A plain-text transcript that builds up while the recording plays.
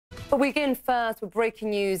But we begin first with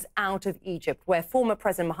breaking news out of Egypt, where former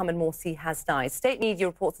President Mohamed Morsy has died. State media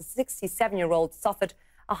reports a 67-year-old suffered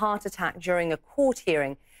a heart attack during a court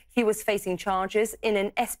hearing. He was facing charges in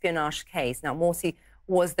an espionage case. Now, Morsy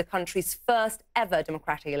was the country's first ever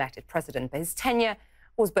democratically elected president, but his tenure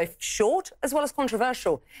was both short as well as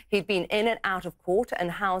controversial. He'd been in and out of court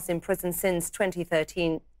and housed in prison since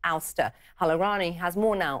 2013 ouster. Hannity has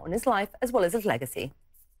more now on his life as well as his legacy.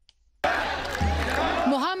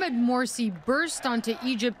 Mohamed Morsy burst onto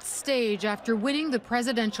Egypt's stage after winning the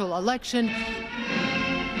presidential election,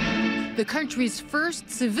 the country's first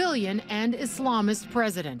civilian and Islamist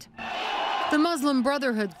president. The Muslim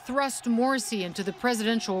Brotherhood thrust Morsy into the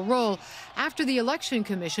presidential role after the Election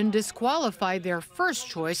Commission disqualified their first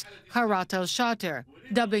choice, Kharat al-Shater,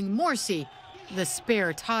 dubbing Morsy the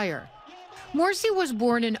spare tire. Morsy was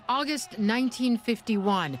born in August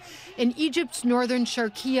 1951 in Egypt's northern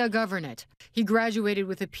Sharqiya governorate. He graduated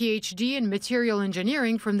with a PhD in material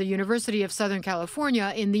engineering from the University of Southern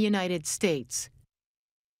California in the United States.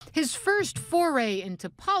 His first foray into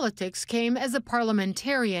politics came as a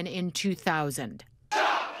parliamentarian in 2000.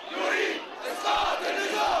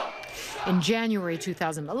 In January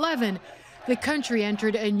 2011, the country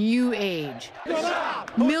entered a new age.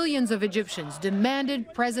 Millions of Egyptians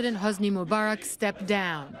demanded President Hosni Mubarak step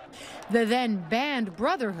down. The then banned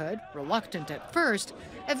Brotherhood, reluctant at first,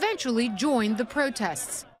 eventually joined the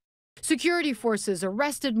protests. Security forces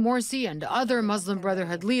arrested Morsy and other Muslim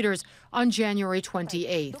Brotherhood leaders on January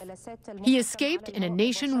 28th. He escaped in a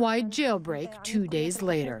nationwide jailbreak 2 days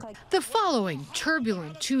later. The following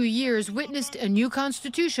turbulent 2 years witnessed a new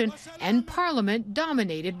constitution and parliament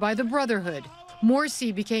dominated by the Brotherhood.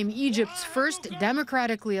 Morsy became Egypt's first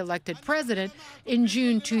democratically elected president in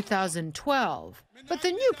June 2012. But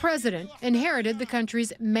the new president inherited the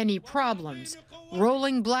country's many problems.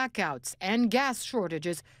 Rolling blackouts and gas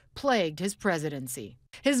shortages plagued his presidency.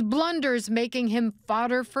 His blunders making him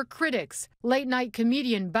fodder for critics. Late-night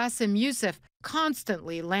comedian Bassem Youssef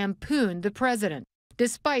constantly lampooned the president.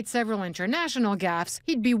 Despite several international gaffes,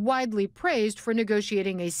 he'd be widely praised for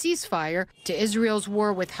negotiating a ceasefire to Israel's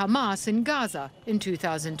war with Hamas in Gaza in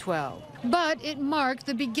 2012. But it marked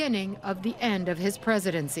the beginning of the end of his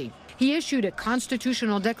presidency. He issued a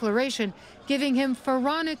constitutional declaration giving him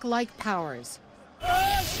pharaonic-like powers.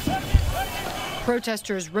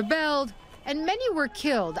 Protesters rebelled, and many were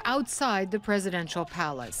killed outside the presidential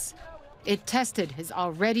palace. It tested his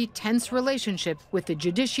already tense relationship with the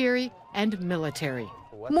judiciary and military.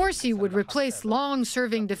 Morsy would replace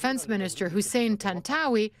long-serving Defense Minister Hussein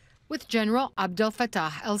Tantawi with General Abdel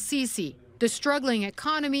Fattah el-Sisi. The struggling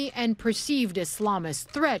economy and perceived Islamist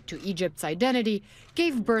threat to Egypt's identity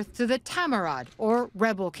gave birth to the Tamarad, or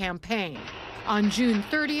rebel campaign. On June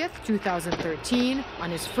 30th, 2013,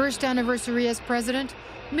 on his first anniversary as president,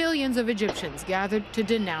 millions of Egyptians gathered to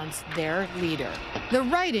denounce their leader. The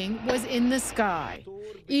writing was in the sky.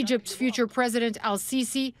 Egypt's future president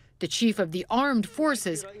al-Sisi, the chief of the armed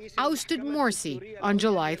forces, ousted Morsy on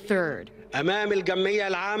July 3rd.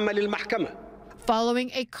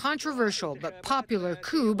 Following a controversial but popular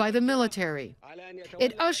coup by the military.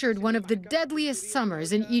 It ushered one of the deadliest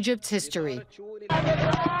summers in Egypt's history.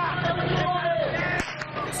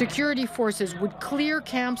 Security forces would clear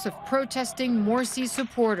camps of protesting Morsi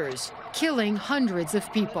supporters, killing hundreds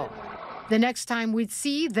of people. The next time we'd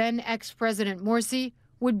see then ex-President Morsy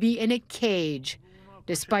would be in a cage.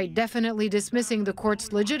 Despite definitely dismissing the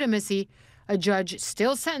court's legitimacy, a judge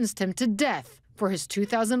still sentenced him to death for his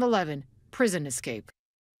 2011 prison escape.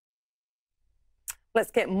 Let's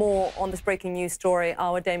get more on this breaking news story.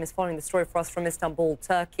 Our dame is following the story for us from Istanbul,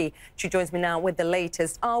 Turkey. She joins me now with the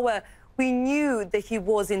latest. We knew that he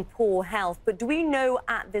was in poor health, but do we know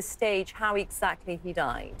at this stage how exactly he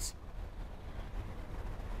died?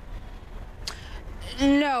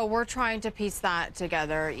 No, we're trying to piece that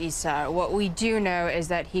together, Issa. What we do know is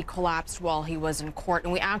that he collapsed while he was in court,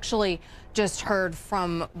 and we actually just heard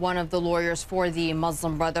from one of the lawyers for the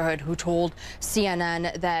Muslim Brotherhood who told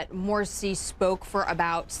CNN that Morsy spoke for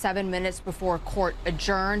about 7 minutes before court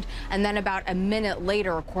adjourned, and then about a minute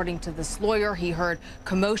later, according to this lawyer, he heard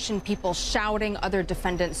commotion, people shouting, other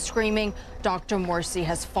defendants screaming. Dr. Morsy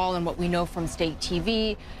has fallen. What we know from state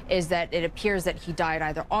TV is that it appears that he died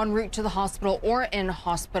either en route to the hospital or in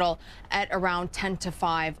hospital at around 10 to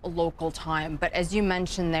 5 local time. But as you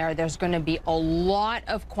mentioned there's going to be a lot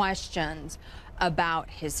of questions about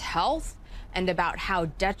his health and about how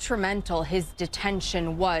detrimental his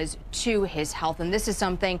detention was to his health. And this is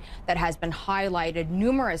something that has been highlighted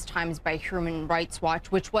numerous times by Human Rights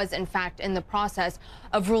Watch, which was in fact in the process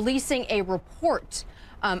of releasing a report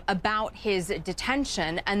about his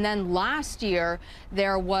detention. And then last year,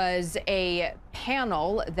 there was a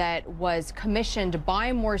panel that was commissioned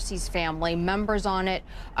by Morsy's family. Members on it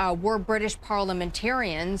were British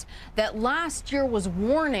parliamentarians that last year was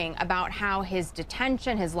warning about how his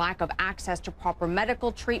detention, his lack of access to proper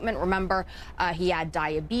medical treatment. Remember, he had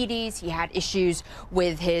diabetes, he had issues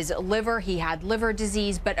with his liver, he had liver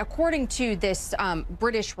disease. But according to this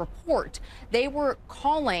British report, they were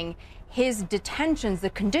calling his detentions, the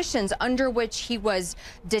conditions under which he was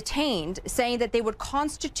detained, saying that they would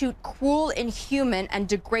constitute cruel, inhuman, and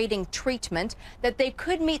degrading treatment, that they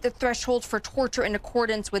could meet the threshold for torture in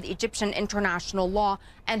accordance with Egyptian international law,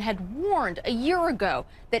 and had warned a year ago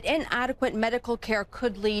that inadequate medical care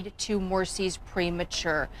could lead to Morsy's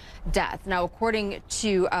premature death. Now, according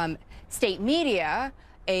to state media,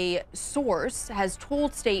 a source has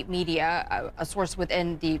told state media, a source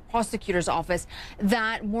within the prosecutor's office,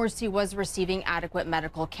 that Morsy was receiving adequate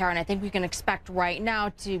medical care. And I think we can expect right now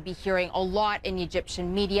to be hearing a lot in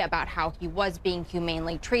Egyptian media about how he was being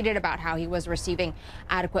humanely treated, about how he was receiving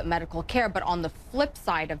adequate medical care. But on the flip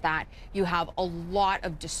side of that, you have a lot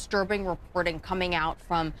of disturbing reporting coming out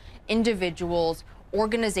from individuals,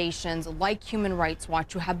 organizations like Human Rights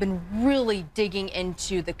Watch, who have been really digging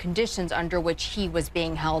into the conditions under which he was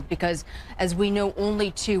being held, because as we know only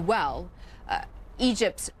too well,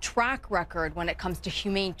 Egypt's track record when it comes to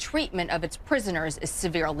humane treatment of its prisoners is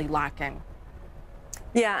severely lacking.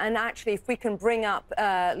 Yeah, and actually, if we can bring up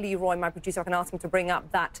Leroy, my producer, I can ask him to bring up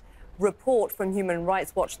that report from Human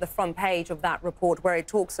Rights Watch, the front page of that report, where it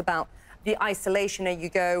talks about the isolation. There you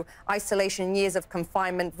go. Isolation, years of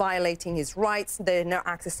confinement, violating his rights. There's no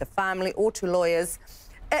access to family or to lawyers.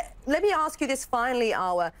 Let me ask you this finally,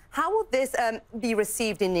 Awa. How will this be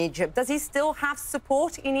received in Egypt? Does he still have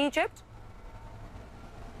support in Egypt?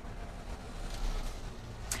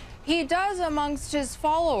 He does amongst his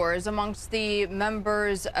followers, amongst the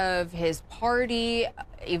members of his party,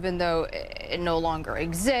 even though it no longer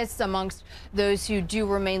exists, amongst those who do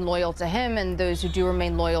remain loyal to him and those who do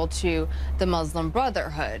remain loyal to the Muslim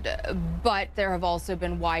Brotherhood. But there have also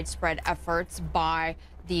been widespread efforts by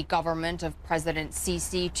the government of President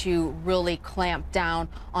Sisi to really clamp down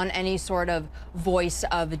on any sort of voice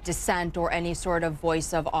of dissent or any sort of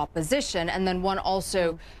voice of opposition. And then one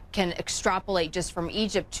also can extrapolate just from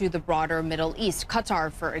Egypt to the broader Middle East.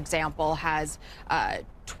 Qatar, for example, has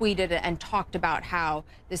tweeted and talked about how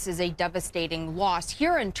this is a devastating loss.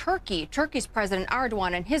 Here in Turkey, Turkey's President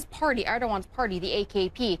Erdogan and his party, Erdogan's party, the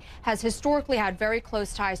AKP, has historically had very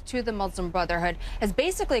close ties to the Muslim Brotherhood, has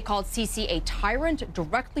basically called Sisi a tyrant,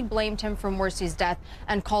 directly blamed him for Morsy's death,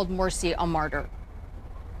 and called Morsy a martyr.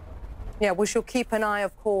 Yeah, we shall keep an eye,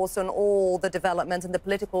 of course, on all the developments and the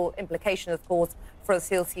political implications, of course, for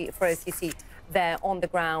Sisi there on the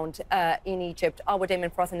ground in Egypt. Awa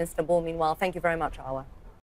Damon for us in Istanbul. Meanwhile, thank you very much, Awa.